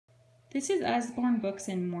This is Usborne Books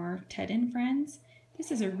and More, Ted and Friends.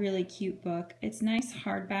 This is a really cute book. It's nice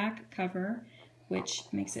hardback cover, which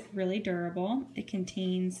makes it really durable. It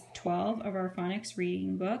contains 12 of our phonics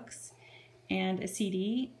reading books and a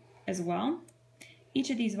CD as well. Each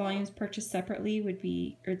of these volumes purchased separately would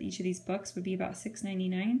be, or each of these books would be about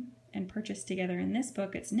 $6.99, and purchased together in this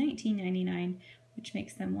book it's $19.99, which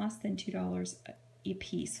makes them less than $2 a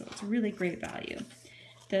piece, so it's a really great value.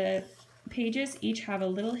 The pages each have a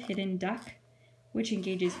little hidden duck, which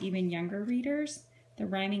engages even younger readers. The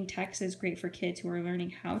rhyming text is great for kids who are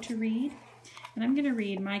learning how to read. And I'm going to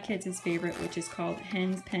read my kids' favorite, which is called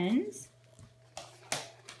Hen's Pens.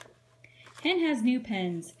 Hen has new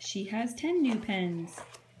pens. She has 10 new pens.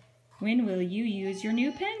 When will you use your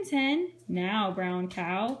new pens, Hen? Now, brown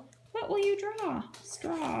cow. What will you draw?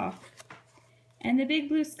 Straw. And the big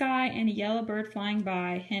blue sky and a yellow bird flying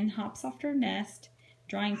by. Hen hops off her nest.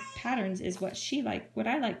 Drawing patterns is what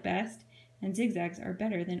I like best, and zigzags are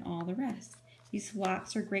better than all the rest. These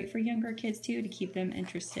flaps are great for younger kids too, to keep them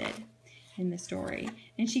interested in the story.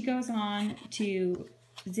 And she goes on to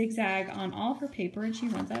zigzag on all of her paper, and she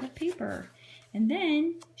runs out of paper. And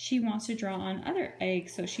then she wants to draw on other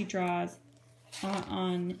eggs, so she draws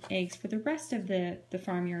on eggs for the rest of the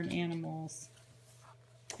farmyard animals.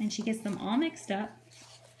 And she gets them all mixed up,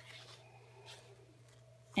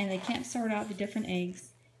 and they can't sort out the different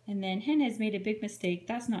eggs. And then Hen has made a big mistake.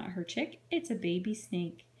 That's not her chick, it's a baby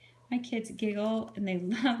snake. My kids giggle and they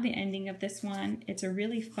love the ending of this one. It's a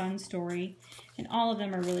really fun story, and all of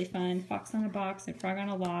them are really fun. Fox on a Box and Frog on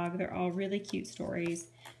a Log, they're all really cute stories.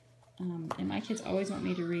 And my kids always want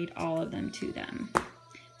me to read all of them to them.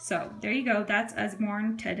 So there you go, that's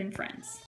Usborne, Ted and Friends.